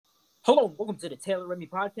Hello, welcome to the Taylor Remy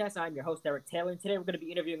podcast. I'm your host, Eric Taylor, and today we're going to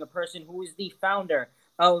be interviewing a person who is the founder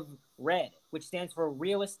of RED, which stands for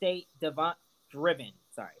Real Estate Driven.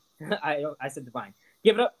 Sorry, I said divine.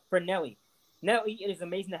 Give it up for Nelle. Nelle, it is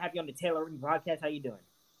amazing to have you on the Taylor Remy podcast. How you doing?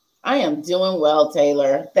 I am doing well,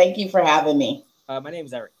 Taylor. Thank you for having me. My name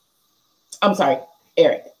is Eric. I'm sorry,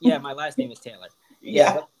 Eric. Yeah, my last name is Taylor.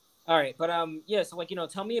 Yeah. All right, but yeah. So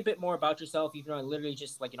tell me a bit more about yourself. Literally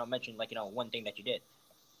just mention one thing that you did.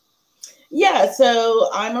 Yeah, so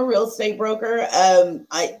I'm a real estate broker.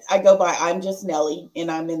 I go by ImJustNelle, and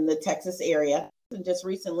I'm in the Texas area. And just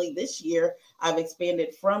recently this year, I've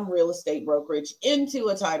expanded from real estate brokerage into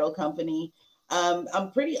a title company.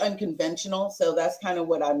 I'm pretty unconventional, so that's kind of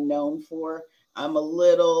what I'm known for. I'm a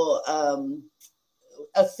little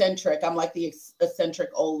eccentric. I'm like the eccentric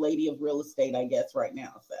old lady of real estate, I guess, right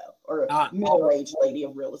now. So, or middle-aged lady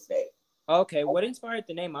of real estate. Okay, what inspired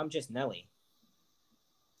the name ImJustNelle?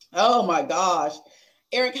 Oh my gosh.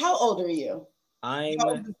 Eric, how old are you? How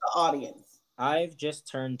old is the audience? I've just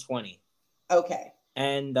turned 20. Okay.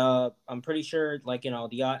 And I'm pretty sure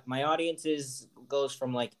my audience goes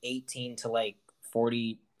from 18 to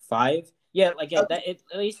 45. Yeah, Okay.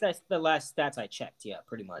 at least that's the last stats I checked. Yeah,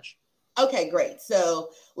 pretty much. Okay, great. So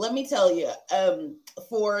let me tell you,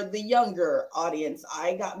 for the younger audience,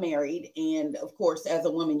 I got married. And of course, as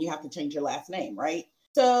a woman, you have to change your last name, right?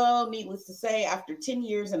 So, needless to say, after 10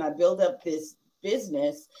 years and I built up this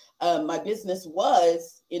business, my business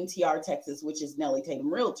was in TR, Texas, which is Nelle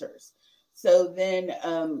Tatum Realtors. So then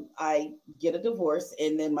I get a divorce,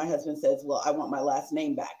 and then my husband says, well, I want my last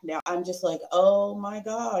name back. Now I'm just like, oh my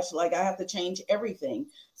gosh, like I have to change everything.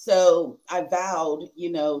 So I vowed,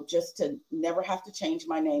 just to never have to change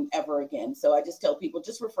my name ever again. So I just tell people,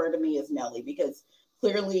 just refer to me as Nelle, because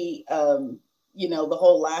clearly, the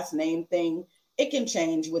whole last name thing, it can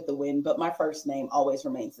change with the wind, but my first name always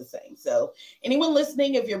remains the same. So anyone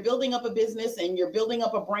listening, if you're building up a business and you're building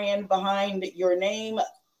up a brand behind your name,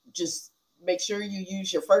 just make sure you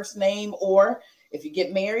use your first name. Or if you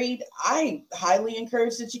get married, I highly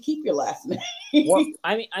encourage that you keep your last name. Well,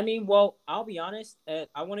 well, I'll be honest.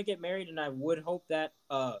 I want to get married, and I would hope that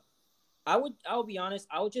I'll be honest.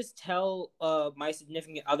 I would just tell my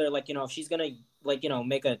significant other, if she's gonna make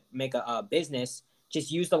a business, just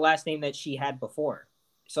use the last name that she had before.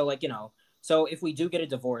 So so if we do get a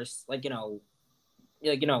divorce, I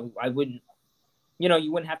wouldn't,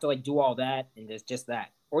 you wouldn't have to do all that and just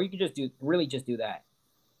that, or you could just do that.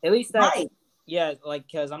 At least that's Right. yeah,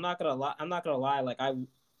 because I'm not gonna lie.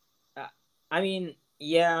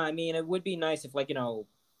 It would be nice if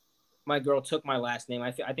my girl took my last name.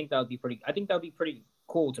 I think that would be pretty. I think that would be pretty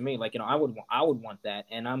cool to me. I would want that,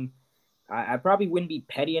 and I probably wouldn't be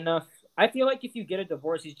petty enough. I feel like if you get a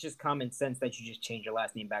divorce, it's just common sense that you just change your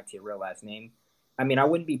last name back to your real last name. I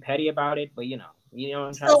wouldn't be petty about it, but you know what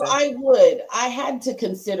I'm trying So to say. I would. I had to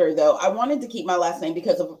consider, though. I wanted to keep my last name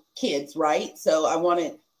because of kids, right? So I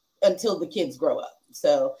wanted until the kids grow up.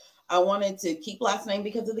 So I wanted to keep last name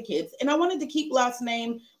because of the kids, and I wanted to keep last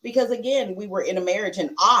name because, again, we were in a marriage,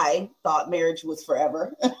 and I thought marriage was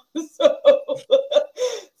forever. so,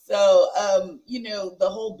 the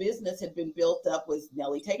whole business had been built up with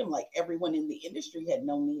Nelle Tatum. Like everyone in the industry had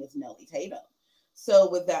known me as Nelle Tatum. So,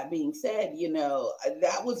 with that being said,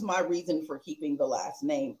 that was my reason for keeping the last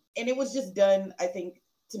name. And it was just done, I think,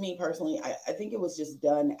 to me personally, I think it was just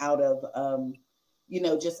done out of,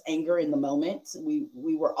 just anger in the moment.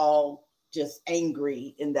 We were all just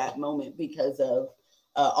angry in that moment because of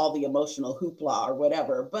all the emotional hoopla or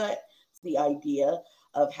whatever. But the idea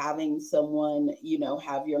of having someone,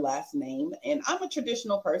 have your last name. And I'm a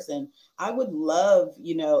traditional person. I would love,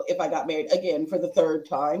 if I got married again for the third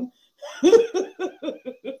time.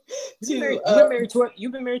 You've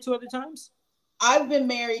been married 2 other times. I've been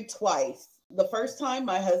married twice. The first time,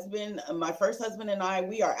 my first husband and I,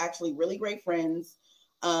 we are actually really great friends.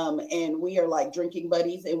 And we are like drinking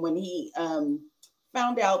buddies. And when he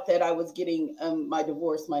found out that I was getting my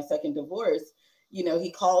second divorce,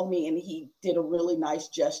 he called me and he did a really nice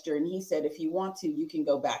gesture. And he said, if you want to, you can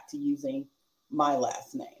go back to using my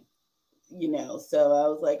last name. So I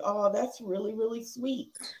was like, oh, that's really, really sweet.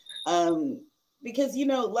 Because,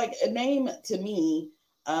 like a name to me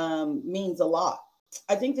means a lot.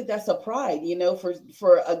 I think that that's a pride,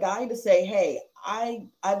 for a guy to say, hey, I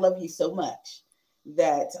love you so much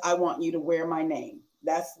that I want you to wear my name.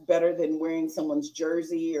 That's better than wearing someone's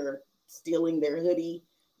jersey or stealing their hoodie.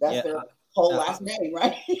 That's Yeah, their whole uh, last name,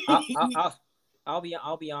 right? I'll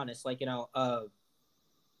be honest.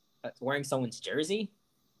 Wearing someone's jersey.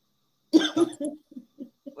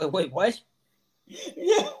 Wait, what?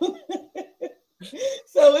 Yeah.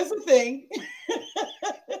 So it's a thing.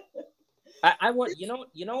 I want you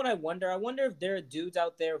know what I wonder. I wonder if there are dudes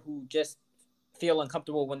out there who just feel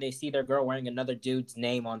uncomfortable when they see their girl wearing another dude's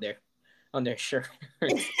name on their shirt.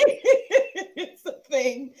 It's a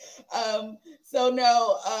thing. So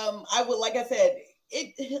no, I would, like I said,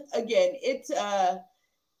 it again, it's a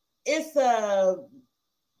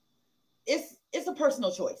it's a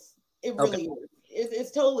personal choice. It Okay. really is.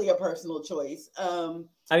 It's totally a personal choice. I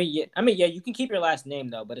mean, yeah, you can keep your last name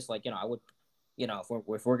though, but it's like I would,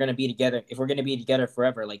 if we're gonna be together, if we're gonna be together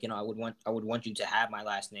forever, like I would want you to have my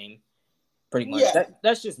last name, pretty much. Yeah,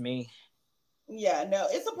 That's just me. yeah, no,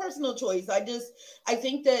 it's a personal choice. I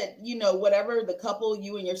think that, whatever the couple,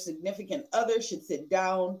 you and your significant other should sit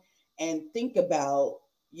down and think about,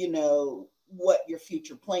 what your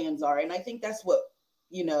future plans are. And I think that's what,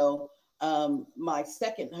 my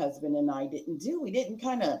second husband and I didn't do. We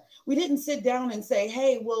didn't sit down and say,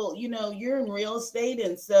 hey, well, you're in real estate.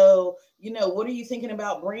 And so, what are you thinking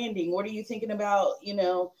about branding? What are you thinking about,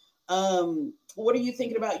 what are you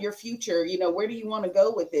thinking about your future? Where do you want to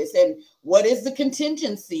go with this? And what is the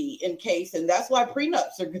contingency in case? And that's why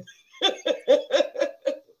prenups are good.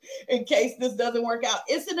 In case this doesn't work out.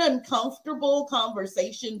 It's an uncomfortable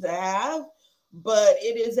conversation to have, but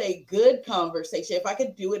it is a good conversation. If I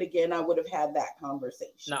could do it again, I would have had that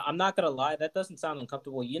conversation. Now, I'm not gonna lie, that doesn't sound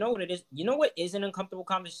uncomfortable. You know what it is? You know what is an uncomfortable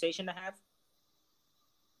conversation to have?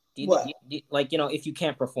 What? Like if you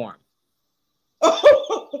can't perform.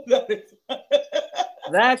 Oh, that is.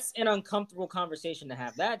 That's an uncomfortable conversation to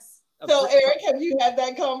have. That's So, Eric, have you had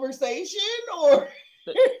that conversation, or?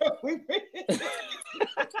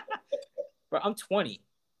 Bro, I'm 20.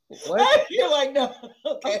 What? You're like, no.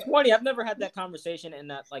 Okay. I'm 20. I've never had that conversation, and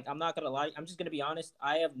that, like, I'm not gonna lie. I'm just gonna be honest.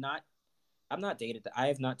 I have not dated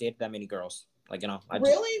that many girls. Like,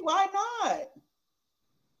 Really? Why not?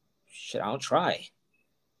 Shit, I don't try.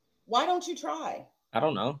 Why don't you try? I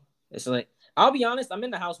don't know. It's like, I'll be honest. I'm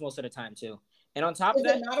in the house most of the time too, and on top Is of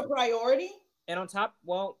that, it not a priority? and on top,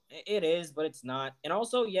 well, it is, but it's not. And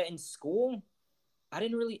also, yeah, in school, I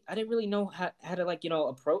didn't really know how to, like,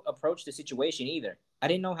 approach the situation either. I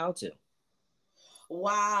didn't know how to.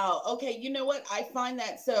 Wow. Okay. You know what? I find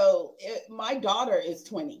that so my daughter is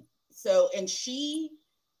 20. So, and she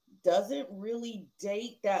doesn't really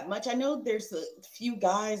date that much. I know there's a few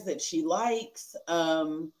guys that she likes.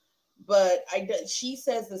 But she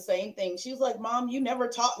says the same thing. She's like, Mom, you never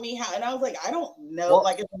taught me how. And I was like, I don't know. Well,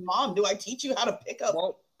 like, as a mom, do I teach you how to pick up?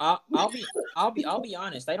 well, I'll be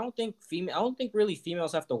honest. I don't think really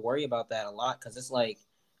females have to worry about that a lot, because it's like,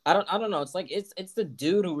 I don't know. It's like it's the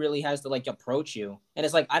dude who really has to, like, approach you, and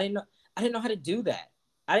it's like I didn't know how to do that.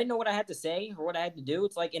 I didn't know what I had to say or what I had to do.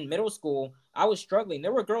 It's like in middle school, I was struggling.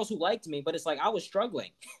 There were girls who liked me, but it's like I was struggling.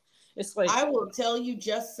 It's like, I will tell you,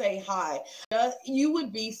 just say hi. You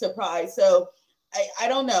would be surprised. So I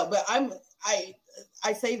don't know, but I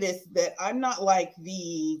say this, that I'm not like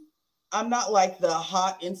the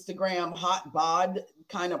hot Instagram, hot bod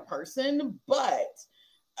kind of person, but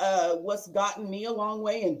what's gotten me a long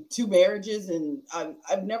way in 2 marriages, and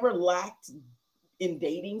I've never lacked in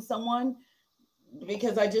dating someone,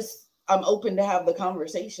 because I'm open to have the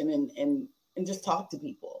conversation and just talk to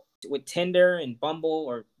people. with Tinder and Bumble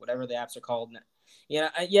or whatever the apps are called. Yeah,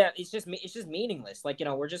 it's just meaningless. Like,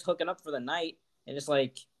 we're just hooking up for the night, and it's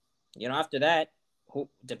like, after that,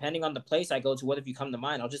 depending on the place I go to, whether if you come to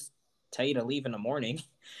mine, I'll just tell you to leave in the morning,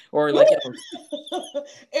 or like,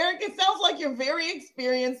 Eric, it sounds like you're very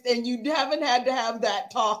experienced and you haven't had to have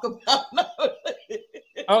that talk about.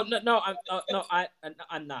 Oh no,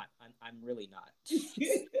 I'm not. I'm really not.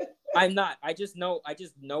 I'm not. I just know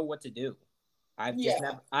what to do. I've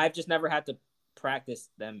just never had to practice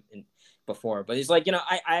them before. But it's like,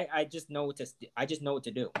 I just know what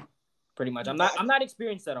to do. Pretty much. I'm not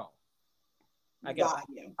experienced at all.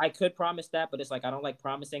 I could promise that, but it's like I don't like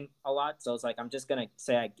promising a lot. So it's like I'm just gonna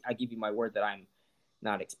say I give you my word that I'm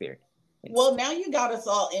not experienced. Well, now you got us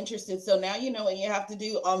all interested. So now you know what you have to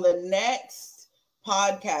do on the next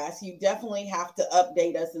podcast. You definitely have to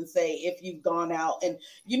update us and say if you've gone out. And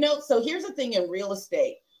so here's the thing in real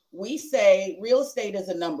estate. We say real estate is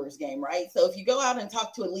a numbers game, right? So if you go out and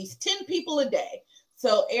talk to at least 10 people a day.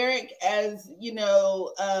 So Eric, as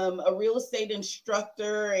a real estate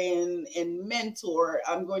instructor and mentor,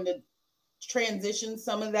 I'm going to transition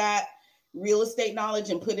some of that real estate knowledge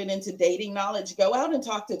and put it into dating knowledge. Go out and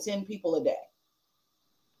talk to 10 people a day.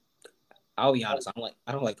 I'll be honest,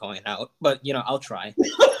 I don't like going out, but I'll try.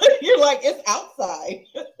 You're like, it's outside.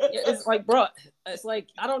 It's like, bro, it's like,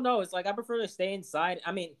 I don't know. It's like I prefer to stay inside.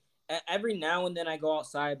 I mean, every now and then I go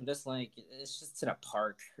outside, but it's just to the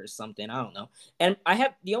park or something. I don't know. And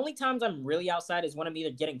the only times I'm really outside is when I'm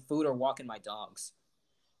either getting food or walking my dogs.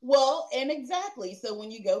 Well, and exactly. So when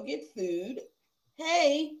you go get food,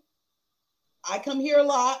 hey, I come here a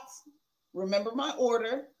lot. Remember my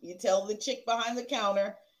order. You tell the chick behind the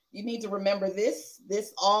counter, you need to remember this,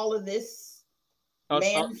 all of this Oh, oh,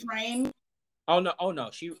 man frame. oh no, oh no,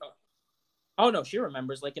 she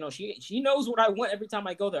remembers. Like, she knows what I want every time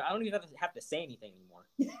I go there. I don't even have to say anything anymore.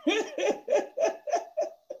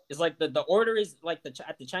 It's like the order is like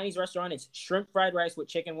at the Chinese restaurant. It's shrimp fried rice with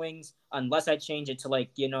chicken wings, unless I change it to like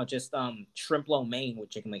just shrimp lo mein with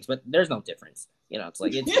chicken wings. But there's no difference. It's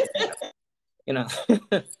like it's you know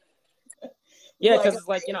yeah, Like, because it's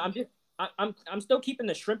like I'm still keeping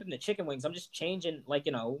the shrimp and the chicken wings. I'm just changing like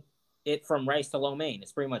it from rice to lo mein.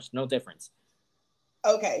 It's pretty much no difference.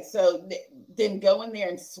 okay, so then go in there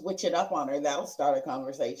and switch it up on her. That'll start a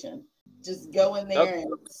conversation. Just go in there Okay.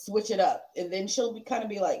 and switch it up, and then she'll kind of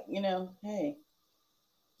be like, hey,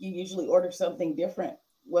 you usually order something different.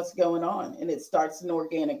 What's going on? And it starts an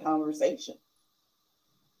organic conversation.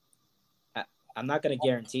 I'm not gonna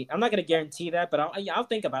guarantee. I'm not gonna guarantee that, but I'll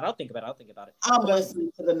think about it. I'll think about it. I'll think about it. I'm But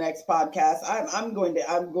listening to the next podcast. I'm going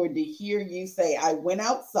to hear you say, I went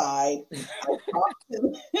outside. I talked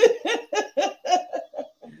to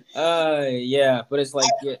yeah, but it's like,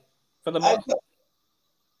 yeah, for the I, most.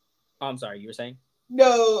 Oh, I'm sorry. You were saying?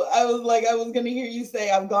 no, I was like, I was going to hear you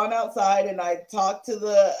say, I've gone outside and I talked to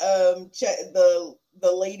the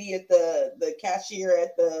lady at the cashier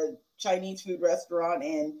at the Chinese food restaurant,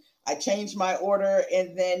 and I changed my order,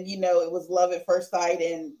 and then it was love at first sight,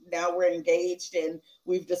 and now we're engaged, and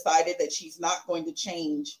we've decided that she's not going to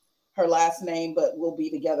change her last name, but we'll be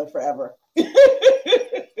together forever.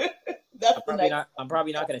 That's I'm the probably next. not. I'm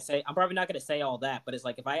probably not gonna say. I'm probably not gonna say all that. But it's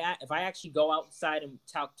like if I actually go outside and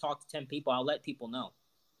talk to 10 people, I'll let people know.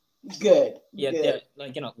 Good, Yeah, good. yeah,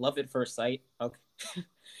 like love at first sight. Okay.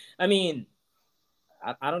 I mean,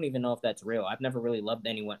 I don't even know if that's real. I've never really loved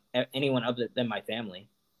anyone other than my family.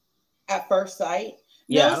 At first sight.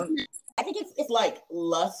 Yeah, No, I don't. I think it's like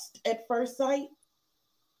lust at first sight.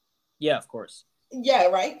 Yeah, of course. Yeah,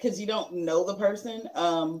 right. Because you don't know the person.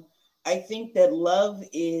 I think that love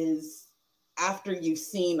is after you've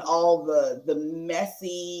seen all the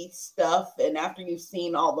messy stuff, and after you've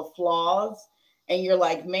seen all the flaws, and you're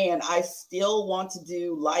like, man, I still want to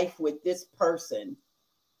do life with this person,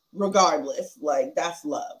 regardless. Like that's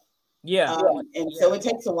love. Yeah, And so yeah, it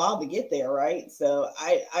takes a while to get there, right? So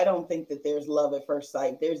I don't think that there's love at first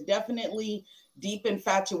sight. There's definitely deep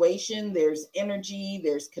infatuation, there's energy,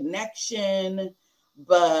 there's connection,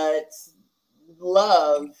 but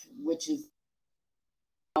love, which is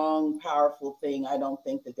a long, powerful thing, I don't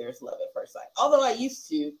think that there's love at first sight. Although I used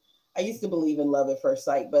to believe in love at first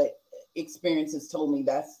sight, but experiences told me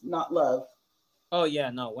that's not love. Oh yeah,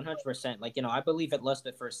 no, 100%. Like I believe at lust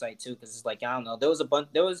at first sight too, because it's like I don't know. There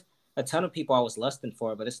was a ton of people I was lusting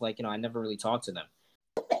for, but it's like I never really talked to them.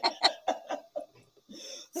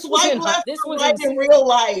 This was Swipe in high. left or right in real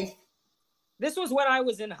life. This was when I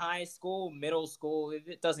was in high school, middle school.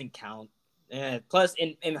 It doesn't count. Plus,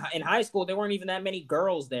 in high school, there weren't even that many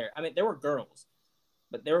girls there. I mean, there were girls,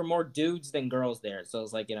 but there were more dudes than girls there. So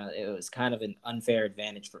it's like it was kind of an unfair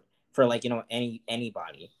advantage for like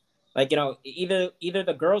anybody. Like either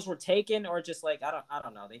the girls were taken or just like I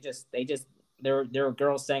don't know. They just there were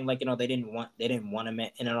girls saying like they didn't want him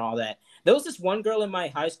and all that. There was this one girl in my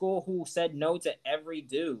high school who said no to every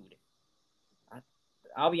dude.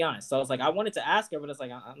 I'll be honest. So I was like, I wanted to ask her, but it's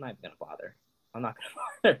like I'm not even gonna bother. I'm not gonna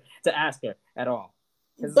bother to ask her at all.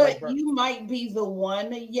 Because it's like, But bro, you might be the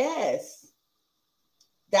one, yes.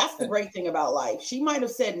 That's the great thing about life. She might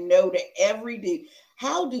have said no to every dude.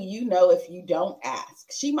 How do you know if you don't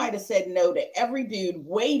ask? She might have said no to every dude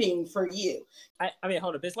waiting for you. I mean,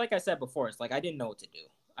 hold up. It's like I said before. It's like I didn't know what to do.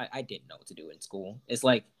 I didn't know what to do in school. It's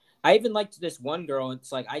like I even liked this one girl.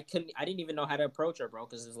 It's like I didn't even know how to approach her, bro.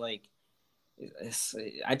 Because it's like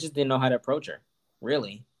I just didn't know how to approach her.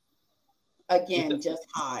 Really. Again, just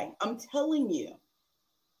hi. I'm telling you,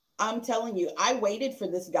 I waited for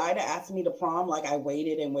this guy to ask me to prom. Like I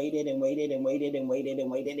waited and waited and waited and waited and waited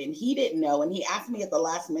and waited. And he didn't know. And he asked me at the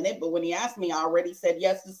last minute. But when he asked me, I already said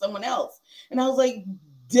yes to someone else. And I was like,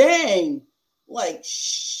 dang, like,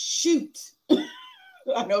 shoot.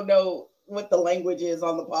 I don't know what the language is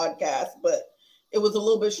on the podcast, but it was a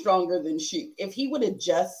little bit stronger than shoot. If he would have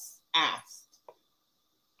just asked,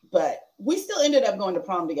 but we still ended up going to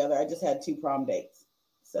prom together. I just had two prom dates.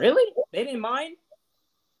 So Really? They didn't mind.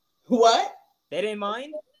 what? They didn't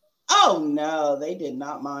mind. Oh no, they did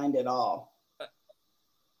not mind at all.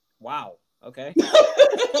 Wow. Okay.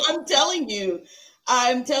 I'm telling you.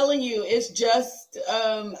 I'm telling you, it's just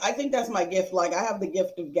I think that's my gift. Like I have the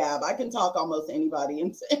gift of gab. I can talk almost anybody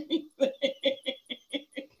into anything.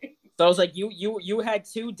 So I was like, you had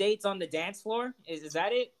 2 dates on the dance floor? Is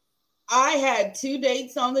that it? I had 2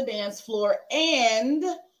 dates on the dance floor, and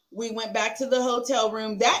we went back to the hotel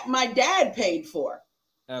room that my dad paid for.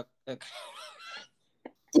 Okay.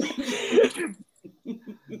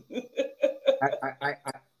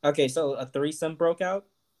 Okay, so a threesome broke out.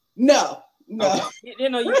 No, Okay,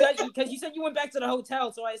 no. you guys, because you said you went back to the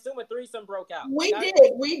hotel, so I assume a threesome broke out. Like We I,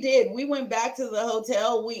 did. We did. We went back to the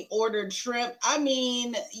hotel. We ordered shrimp. I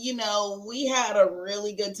mean, we had a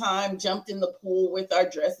really good time, jumped in the pool with our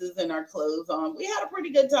dresses and our clothes on. We had a pretty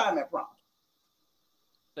good time at prom.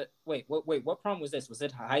 but wait, what prom was this? Was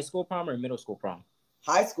it high school prom or middle school prom?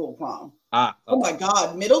 High school prom. Ah, Oh my okay.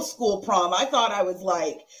 God, middle school prom. I thought I was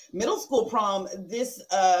like middle school prom. This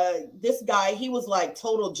guy, he was like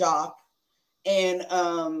total jock. And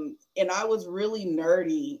I was really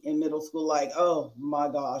nerdy in middle school. Like, oh my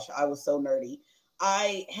gosh, I was so nerdy.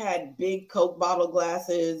 I had big Coke bottle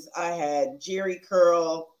glasses. I had Jerry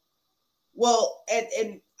curl. Well,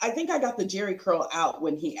 and I think I got the Jerry curl out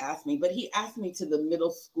when he asked me, but he asked me to the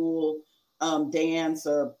middle school dance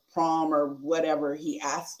or prom or whatever he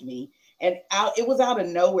asked me. And out it was out of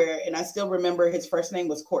nowhere. And I still remember his first name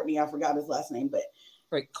was Courtney. I forgot his last name, but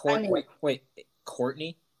I mean, Wait,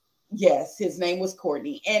 Courtney. yes, his name was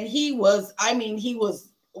Courtney. And he was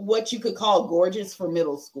what you could call gorgeous for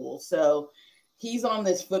middle school. So he's on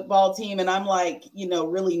this football team, and I'm like,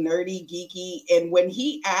 really nerdy, geeky. And when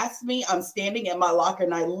he asked me, I'm standing at my locker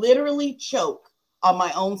and I literally choke on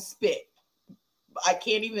my own spit. I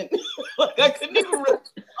can't even, like, I couldn't even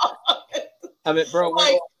respond. I mean, bro,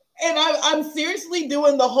 Like, and I'm seriously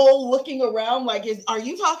doing the whole looking around, like, are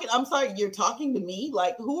you talking? I'm sorry, you're talking to me?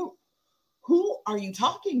 Like, who are you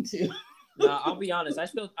talking to? no, I'll be honest.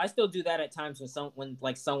 I still do that at times when someone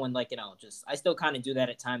like just I still kind of do that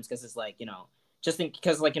at times because it's like just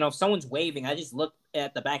because like if someone's waving, I just look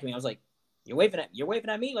at the back of me. I was like, you're waving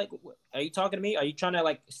at me. Like, are you talking to me? Are you trying to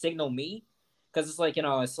like signal me? Because it's like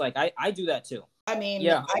it's like I do that too. I mean,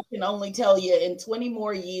 Yeah, I can only tell you in 20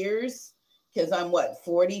 more years, because I'm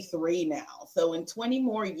 43 now. So in 20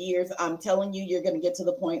 more years, I'm telling you, you're going to get to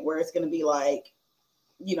the point where it's going to be like,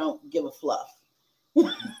 you don't give a fluff.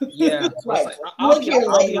 yeah. Like, Like, look here,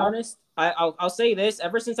 I'll be lady. honest. I'll say this.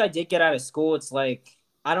 Ever since I did get out of school, it's like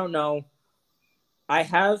I don't know. I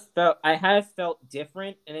have felt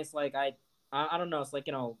different, and it's like I don't know. It's like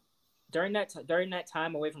during that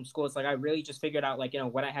time away from school, it's like I really just figured out like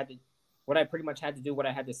what I pretty much had to do, what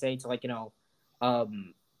I had to say to like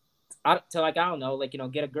um to like I don't know like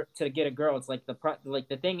get a girl. It's like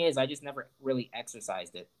the thing is I just never really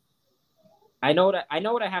exercised it. I know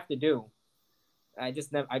what I have to do. I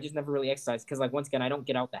just never really exercised because like once again I don't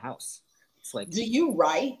get out the house. It's like Do you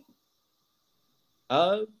write?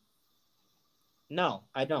 uh no,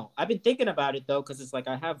 I don't. I've been thinking about it though, because it's like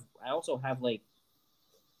I also have like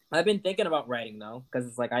I've been thinking about writing though, because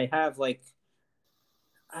it's like I have like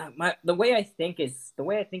my the way I think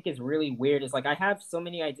is really weird. Is like I have so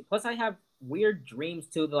many ideas. Plus, I have weird dreams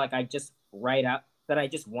too that like I just write out that I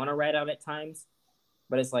just want to write out at times,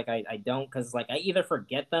 but it's like I don't because like I either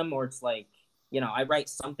forget them or it's like I write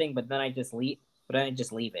something but then I just leave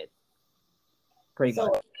it pretty So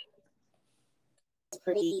much.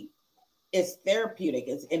 pretty it's therapeutic,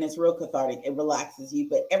 and it's real cathartic. It relaxes you,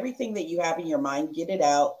 but everything that you have in your mind, get it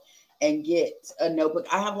out and get a notebook.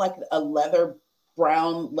 I have like a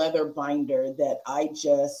brown leather binder that I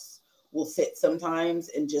just will sit sometimes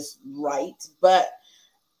and just write. But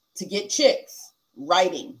to get chicks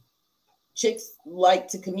writing, chicks like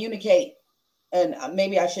to communicate, and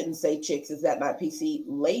maybe I shouldn't say chicks, is that not PC?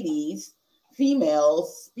 Ladies,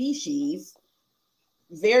 females, species,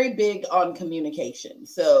 very big on communication.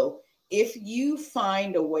 So if you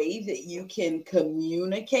find a way that you can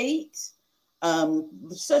communicate,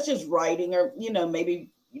 such as writing, or maybe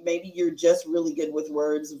you're just really good with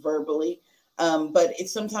words verbally, but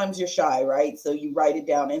it's sometimes you're shy, right? So you write it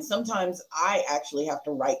down, and sometimes I actually have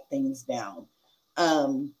to write things down.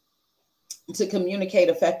 Um, to communicate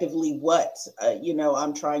effectively what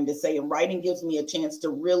I'm trying to say, and writing gives me a chance to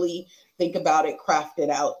really think about it, craft it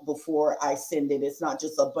out before I send it. It's not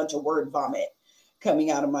just a bunch of word vomit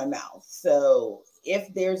coming out of my mouth. So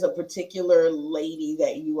if there's a particular lady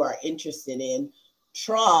that you are interested in,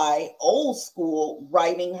 try old school,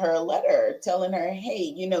 writing her a letter telling her,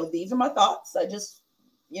 hey, these are my thoughts. I just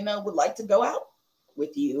would like to go out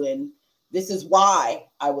with you, and this is why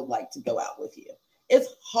I would like to go out with you. It's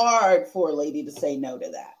hard for a lady to say no to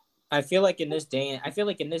that. I feel like in this day and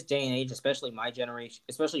age, especially my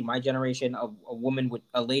generation,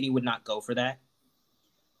 a lady would not go for that.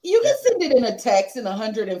 You Yeah. can send it in a text in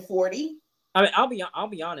 140. I mean, I'll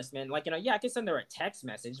be honest, man. Like, yeah, I can send her a text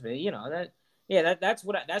message, but that's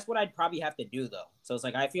what I'd probably have to do though. So it's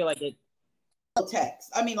like I feel like it.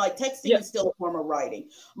 Text. I mean, like texting Yeah, is still a form of writing.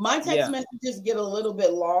 My text yeah. messages get a little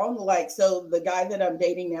bit long. Like, so the guy that I'm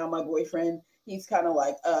dating now, my boyfriend, he's kind of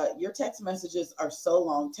like, your text messages are so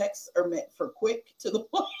long. Texts are meant for quick to the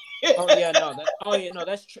point. Oh yeah, no, that. Oh yeah, no,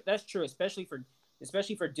 that's true, especially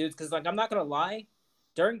for dudes, because like I'm not gonna lie,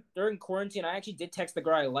 during quarantine, I actually did text the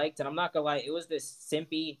girl I liked, and I'm not gonna lie, it was this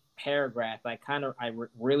simpy paragraph. I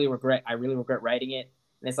really regret writing it,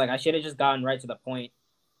 and it's like I should have just gotten right to the point.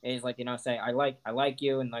 It's like say I like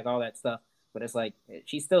you and like all that stuff, but it's like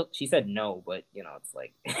she said no, but it's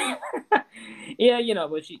like yeah,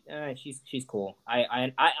 but she's cool. I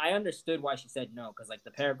understood why she said no because like the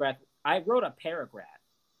paragraph I wrote a paragraph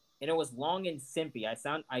and it was long and simpy. I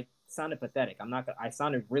sounded pathetic. I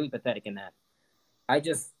sounded really pathetic in that. I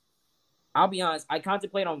just I'll be honest. I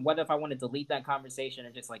contemplate on whether if I want to delete that conversation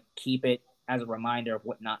and just like keep it as a reminder of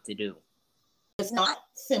what not to do. It's not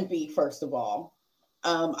simpy, first of all.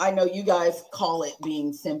 I know you guys call it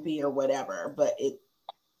being simpy or whatever, but it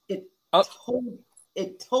Oh,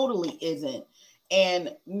 it totally isn't.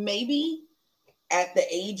 And maybe at the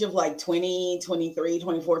age of like 20, 23,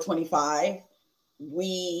 24, 25,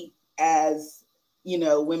 we as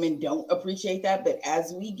women don't appreciate that, but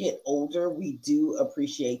as we get older, we do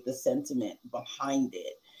appreciate the sentiment behind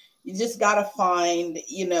it. You just got to find,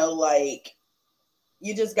 like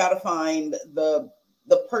you just got to find the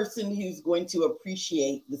person who's going to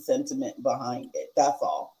appreciate the sentiment behind it. That's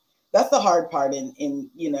all. That's the hard part in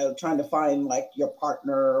trying to find like your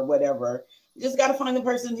partner or whatever. You just got to find the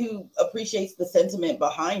person who appreciates the sentiment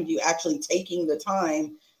behind you actually taking the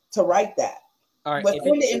time to write that. all right. What's If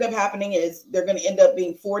going it to end up happening is they're going to end up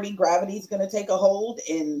being 40, gravity's going to take a hold,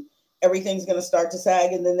 and everything's going to start to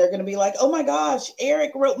sag, and then they're going to be like, oh my gosh,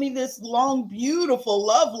 Eric wrote me this long beautiful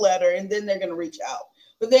love letter, and then they're going to reach out.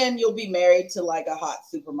 But then you'll be married to like a hot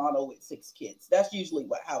supermodel with 6 kids. That's usually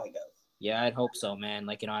how it Yeah, I'd hope so, man.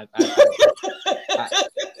 Like I,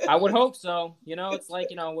 I would hope so. It's like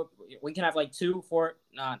we can have like two for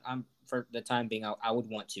not. I'm for the time being. I would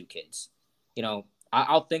want 2 kids.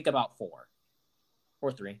 I'll think about 4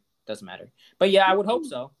 or 3. Doesn't matter. But yeah, I would hope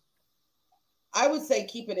goes. so. I would say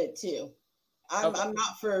keep it at 2. Okay. I'm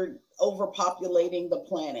not for overpopulating the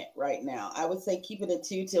planet right now. I would say keep it at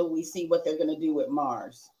 2 till we see what they're going to do with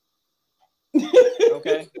Mars.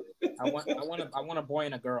 Okay. I want a boy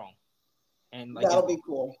and a girl, and like That'll be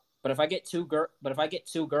cool. But if I get 2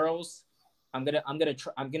 girls, I'm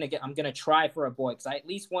gonna try for a boy because I at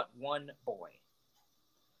least want one boy.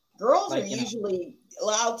 Girls are Like usually,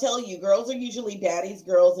 I'll tell you, girls are usually daddy's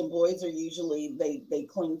girls, and boys are usually they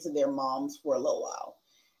cling to their moms for a little while.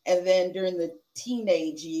 And then during the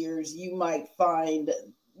teenage years, you might find,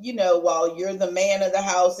 while you're the man of the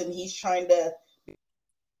house and he's trying to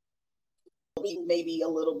maybe a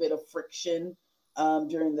little bit of friction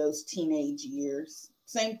during those teenage years.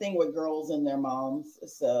 Same thing with girls and their moms.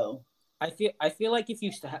 So I feel like if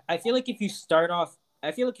you start off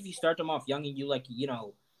I feel like if you start them off young and you like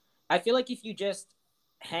I feel like if you just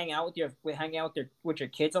hang out with your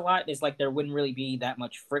kids a lot, it's like there wouldn't really be that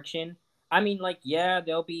much friction. I mean, like yeah,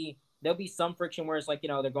 there'll be some friction where it's like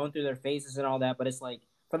they're going through their phases and all that, but it's like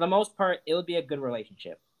for the most part, it would be a good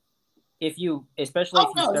relationship if you, especially if oh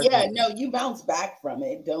you no, start them yeah, off no, young. you bounce back from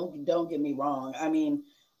it. Don't get me wrong. I mean,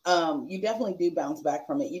 you definitely do bounce back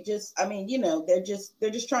from it. You just, I mean, they're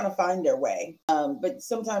just trying to find their way. But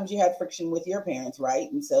sometimes you had friction with your parents, right?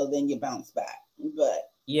 And so then you bounce back.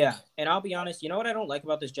 But Yeah, and I'll be honest. You know what I don't like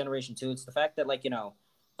about this generation too? It's the fact that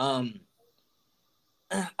um,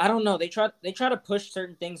 I don't know. They try to push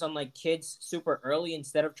certain things on like kids super early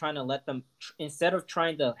instead of trying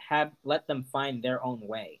to have let them find their own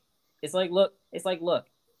way. It's like look,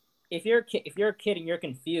 if you're a kid and you're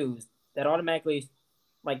confused, that automatically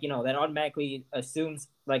that automatically assumes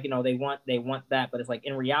they want that, but it's like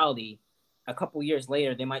in reality, a couple years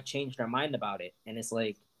later they might change their mind about it, and it's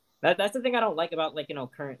like that's the thing I don't like about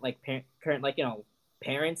current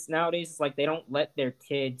parents nowadays. It's like they don't let their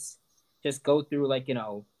kids just go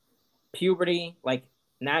through puberty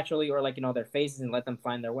naturally or their phases and let them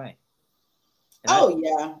find their way. And oh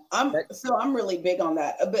yeah, that I'm really big on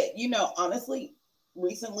that. But honestly,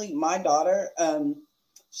 recently my daughter,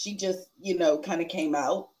 she just kind of came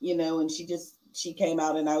out, and she came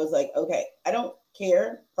out, and I was like, okay, I don't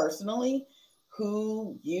care personally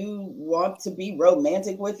who you want to be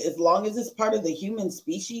romantic with, as long as it's part of the human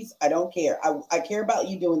species. I don't care. I care about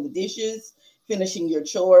you doing the dishes, finishing your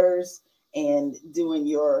chores, and doing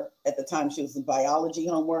your, at the time she was in biology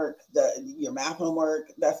homework, your math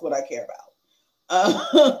homework. That's what I care about.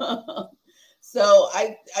 So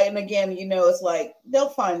and again, it's like they'll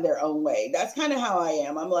find their own way. That's kind of how I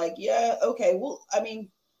am. I'm like, yeah, okay. Well, I mean,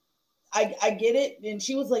 I get it. And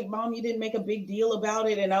she was like, Mom, you didn't make a big deal about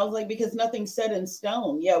it. And I was like, because nothing's set in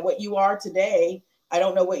stone. Yeah, what you are today, I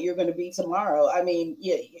don't know what you're going to be tomorrow. I mean,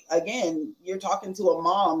 yeah, again, you're talking to a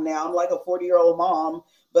mom now. I'm like a 40-year-old mom,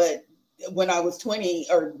 but when I was 20,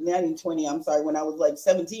 or not even 20, I'm sorry, when I was like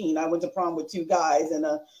 17, I went to prom with two guys in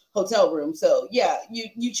a hotel room. So yeah,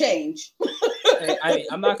 you change. I mean,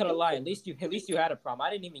 I'm not gonna lie. At least you had a prom.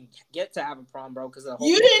 I didn't even get to have a prom, bro, because the whole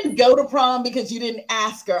You didn't go to prom because you didn't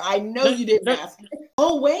ask her. I know no, you didn't no, ask her.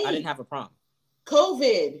 Oh I didn't wait, have a prom.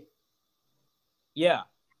 COVID. Yeah.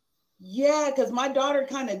 Yeah, because my daughter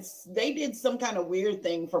they did some kind of weird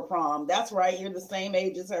thing for prom. That's right. You're the same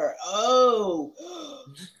age as her. Oh,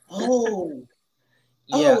 oh,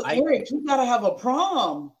 Yeah. oh, Eric, you gotta have a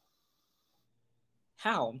prom.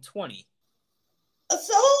 How? I'm 20.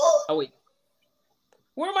 So, Oh wait.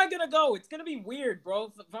 Where am I gonna go? It's gonna be weird,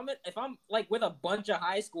 bro. If I'm like with a bunch of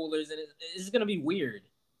high schoolers, and it's gonna be weird.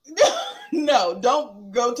 no,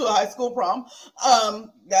 don't go to a high school prom.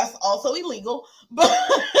 That's also illegal. But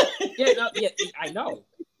Yeah, no, yeah, I know.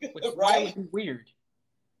 Which is why it right? would be weird.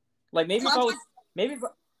 Like maybe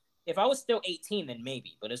if I was still 18, then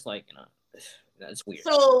maybe. But it's like that's weird.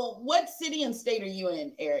 So, what city and state are you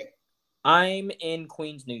in, Eric? I'm in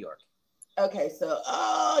Queens, New York. Okay, so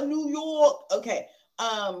New York. Okay.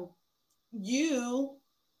 Um, you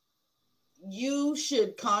you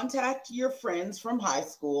should contact your friends from high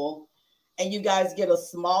school and you guys get a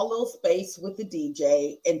small little space with the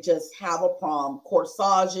DJ and just have a prom.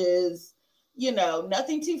 Corsages,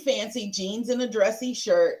 nothing too fancy, jeans and a dressy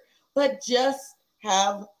shirt, but just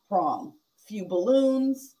have prom. Few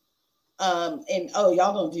balloons. And oh,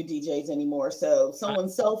 y'all don't do DJs anymore. So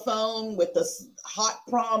someone's cell phone with the hot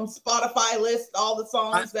prom Spotify list, all the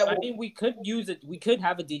songs I mean, we could use it. We could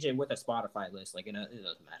have a DJ with a Spotify list. Like, it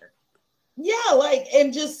doesn't matter. Yeah, like,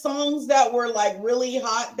 and just songs that were like really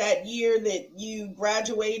hot that year that you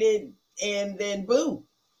graduated, and then boom.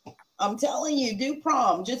 I'm telling you, do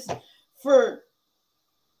prom just for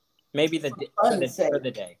maybe for fun's sake. for the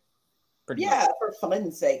day. Yeah, for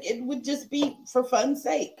fun's sake. It would just be for fun's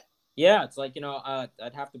sake. Yeah, it's like,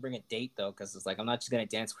 I'd have to bring a date though, because it's like I'm not just gonna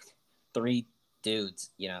dance with 3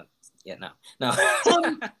 dudes. Yeah, no. No,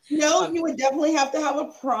 you would definitely have to have a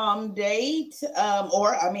prom date,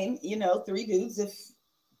 or I mean, 3 dudes if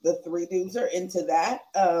the 3 dudes are into that.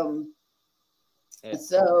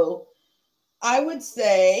 So I would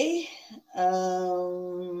say,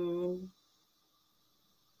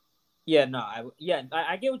 yeah, no,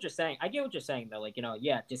 I get what you're saying. I get what you're saying though. Like,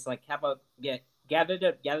 yeah, just like gather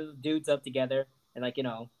the dudes up together and like,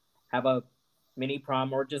 have a mini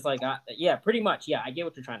prom, or just like yeah, pretty much. Yeah, I get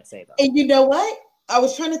what you're trying to say though. And you know what? I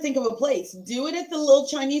was trying to think of a place. Do it at the little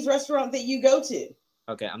Chinese restaurant that you go to.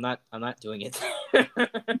 Okay, I'm not doing it. I'm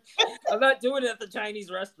not doing it at the Chinese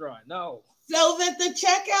restaurant. No. So that the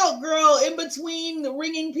checkout girl in between the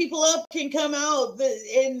ringing people up can come out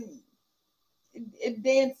and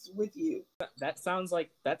dance with you. That sounds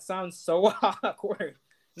so awkward.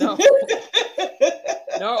 No.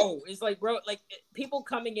 No, it's like, bro, like people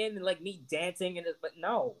coming in and like me dancing but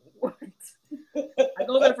no. I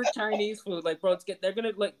go there for Chinese food, like, bro. They're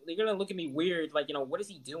gonna look at me weird, like, what is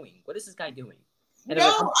he doing? What is this guy doing? And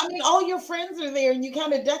no, I mean, all your friends are there, and you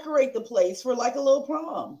kind of decorate the place for like a little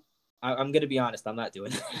prom. I'm gonna be honest, I'm not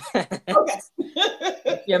doing that. Okay.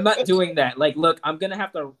 Yeah, I'm not doing that. Like, look, I'm gonna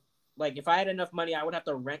have to, like, if I had enough money, I would have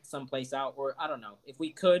to rent someplace out, or I don't know, if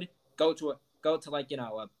we could go to like,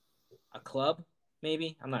 a club.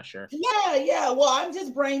 Maybe. I'm not sure. Yeah. Well, I'm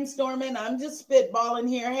just brainstorming. I'm just spitballing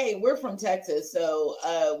here. Hey, we're from Texas, so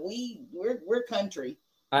we're country.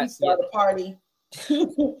 We start a party.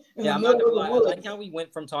 Yeah, I'm not gonna lie. I like how we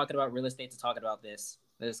went from talking about real estate to talking about this.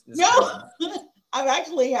 No, I've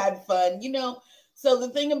actually had fun. So the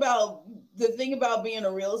thing about being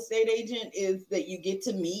a real estate agent is that you get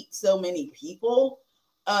to meet so many people,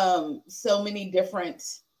 so many different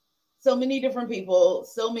people,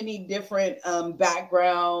 so many different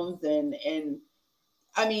backgrounds, and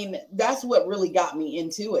I mean, that's what really got me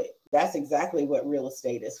into it. That's exactly what real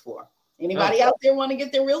estate is for. Anybody out there want to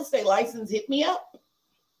get their real estate license, hit me up.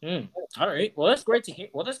 All right. Well, that's great to hear.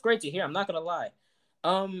 I'm not gonna lie.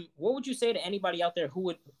 What would you say to anybody out there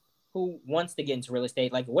who wants to get into real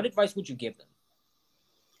estate? Like, what advice would you give them?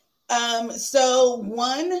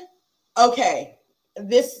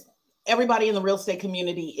 Everybody in the real estate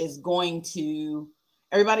community is going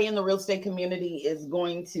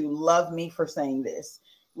to love me for saying this.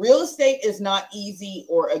 Real estate is not easy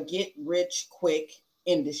or a get rich quick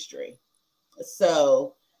industry.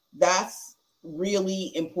 So that's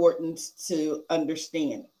really important to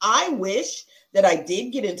understand. I wish that I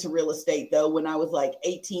did get into real estate though when I was like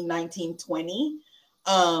 18, 19, 20.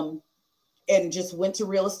 Um, and just went to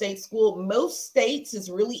real estate school. Most states it's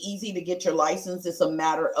really easy to get your license. It's a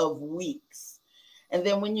matter of weeks. And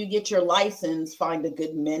then when you get your license, find a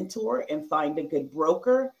good mentor and find a good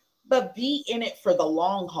broker, but be in it for the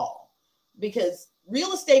long haul because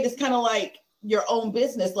real estate is kind of like your own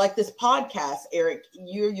business, like this podcast, Eric.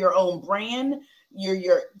 You're your own brand.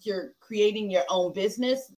 You're creating your own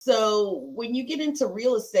business. So when you get into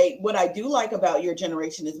real estate, what I do like about your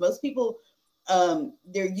generation is most people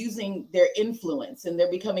they're using their influence and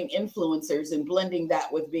they're becoming influencers and blending that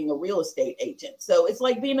with being a real estate agent. So it's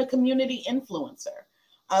like being a community influencer.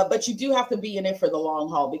 But you do have to be in it for the long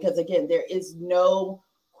haul because, again, there is no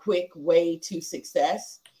quick way to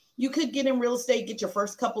success. You could get in real estate, get your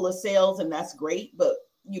first couple of sales, and that's great, but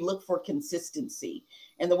you look for consistency.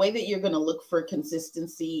 And the way that you're going to look for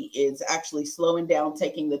consistency is actually slowing down,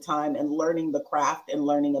 taking the time, and learning the craft and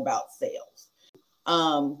learning about sales.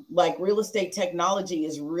 Like real estate technology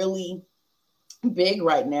is really big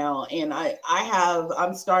right now, and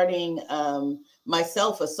I'm starting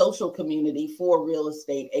myself a social community for real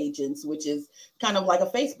estate agents, which is kind of like a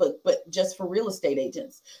Facebook but just for real estate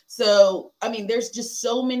agents. So I mean there's just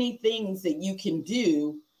so many things that you can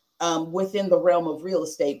do within the realm of real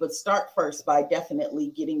estate, but start first by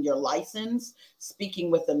definitely getting your license,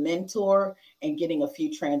 speaking with a mentor, and getting a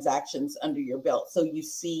few transactions under your belt so you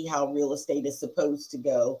see how real estate is supposed to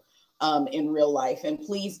go in real life. And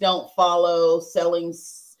please don't follow selling.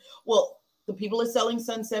 Well, the people that are selling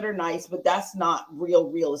sunset are nice, but that's not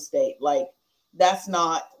real estate. Like that's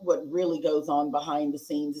not what really goes on behind the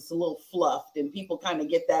scenes. It's a little fluffed, and people kind of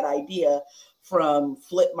get that idea from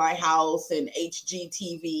Flip My House and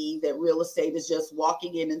HGTV that real estate is just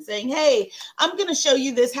walking in and saying, "Hey, I'm going to show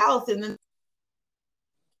you this house," and then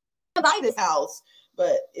buy this house.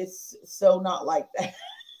 But it's so not like that.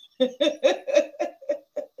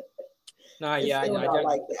 Nah, It's yeah, still not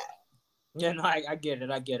like that. yeah, no, I get it,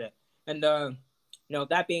 I get it. And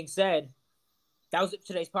that being said, that was it for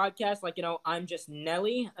today's podcast. Like, I'm just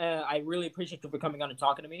Nelly. I really appreciate you for coming on and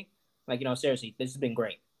talking to me. Like, seriously, this has been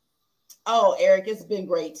great. Oh, Eric, it's been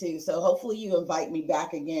great too. So hopefully you invite me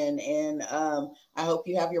back again, and I hope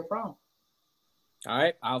you have your prom. All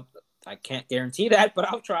right, I can't guarantee that, but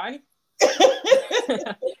I'll try.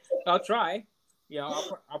 I'll try.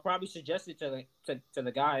 I'll probably suggest it to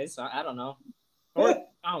the guys. I don't know, or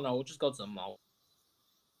I don't know. We'll just go to the mall.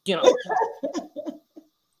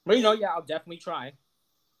 But yeah, I'll definitely try.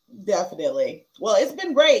 Definitely. Well, it's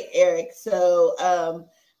been great, Eric. So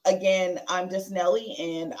again, I'm just Nelly,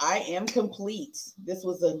 and I am complete. This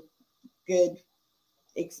was a good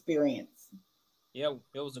experience. Yeah,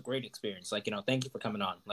 it was a great experience. Like, thank you for coming on.